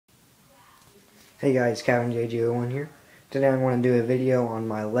Hey guys, Calvin JG01 here. Today I want to do a video on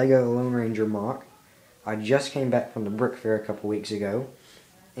my LEGO Lone Ranger MOC. I just came back from the Brick Fair a couple weeks ago,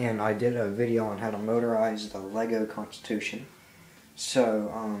 and I did a video on how to motorize the LEGO Constitution.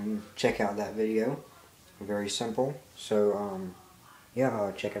 So, check out that video. Very simple. So,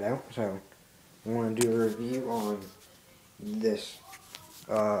 yeah, check it out. So, I want to do a review on this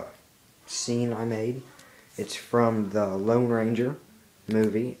scene I made. It's from the Lone Ranger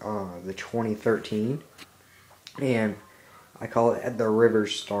movie, the 2013, and I call it At the River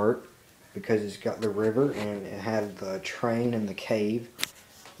Start because it's got the river and it had the train and the cave.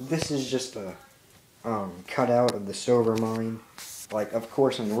 This is just a cutout of the silver mine. Like, of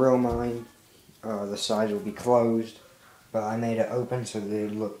course, in the real mine, the sides will be closed, but I made it open so they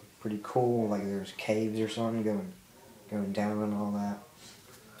look pretty cool, like there's caves or something going down and all that.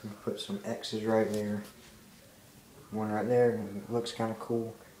 Put some X's right there. One right there, it looks kind of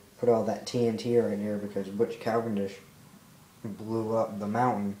cool. Put all that TNT right there because Butch Cavendish blew up the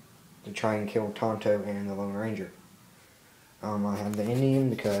mountain to try and kill Tonto and the Lone Ranger. I have the Indian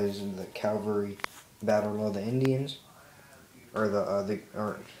because of the Calvary Battle of the Indians, or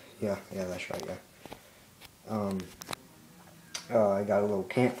yeah, that's right, yeah. I got a little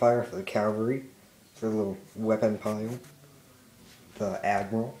campfire for the cavalry, for the little weapon pile. The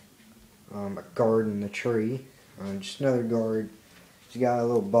Admiral, a guard in the tree. Just another guard. He's got a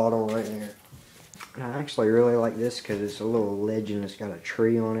little bottle right there. And I actually really like this because it's a little ledge and it's got a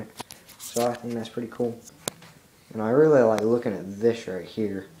tree on it. So I think that's pretty cool. And I really like looking at this right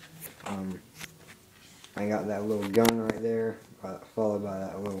here. I got that little gun right there, followed by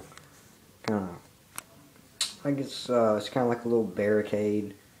that little kind of, I guess it's kind of like a little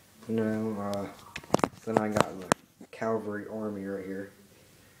barricade, you know. Then I got the cavalry army right here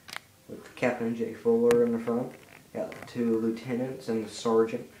with Captain J. Fuller in the front. Got the two lieutenants and the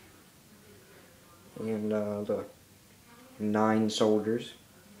sergeant. And the 9 soldiers.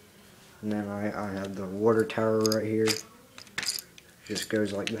 And then I have the water tower right here. Just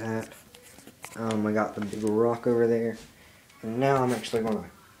goes like that. I got the big rock over there. And now I'm actually going to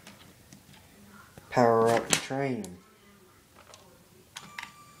power up the train.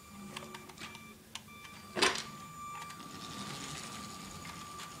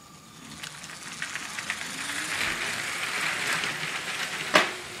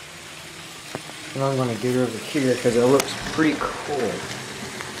 And I'm going to get over here because it looks pretty cool.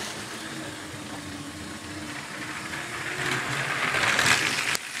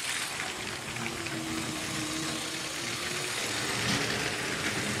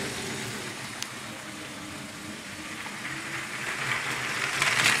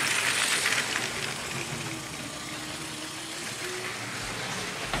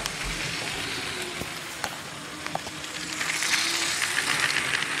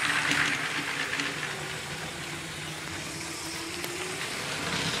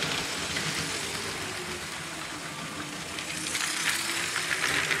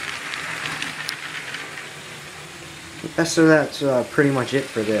 So that's pretty much it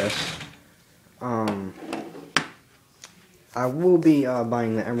for this. I will be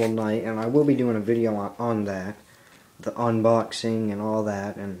buying the Emerald Knight, and I will be doing a video on that, the unboxing and all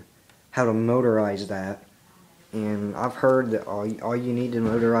that, and how to motorize that. And I've heard that all you need to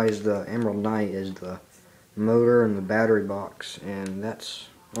motorize the Emerald Knight is the motor and the battery box, and that's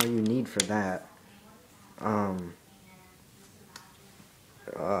all you need for that. I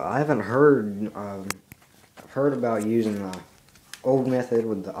haven't heard. I've heard about using the old method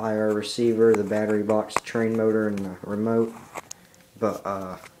with the IR receiver, the battery box, the train motor, and the remote. But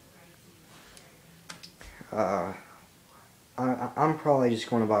I'm probably just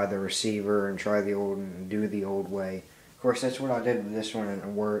going to buy the receiver and try the old and do the old way. Of course, that's what I did with this one, and it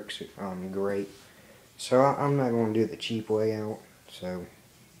works great. So I'm not going to do the cheap way out. So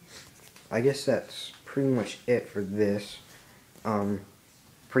I guess that's pretty much it for this.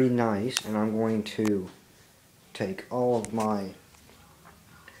 Pretty nice, and I'm going to take all of my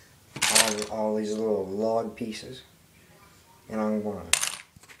all these little log pieces, and I'm going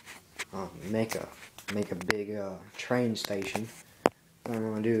to make a big train station. And I'm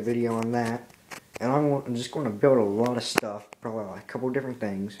going to do a video on that, and I'm just going to build a lot of stuff, probably like a couple different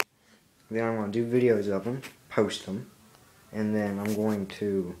things. Then I'm going to do videos of them, post them, and then I'm going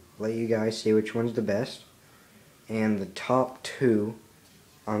to let you guys see which one's the best. And the top 2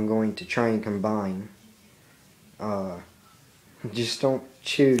 I'm going to try and combine. Just don't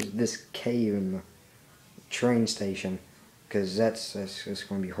choose this cave in the train station, because that's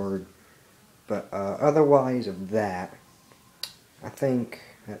going to be hard. But otherwise of that, I think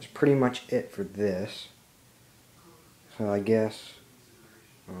that's pretty much it for this. So I guess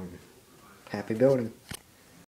Happy building.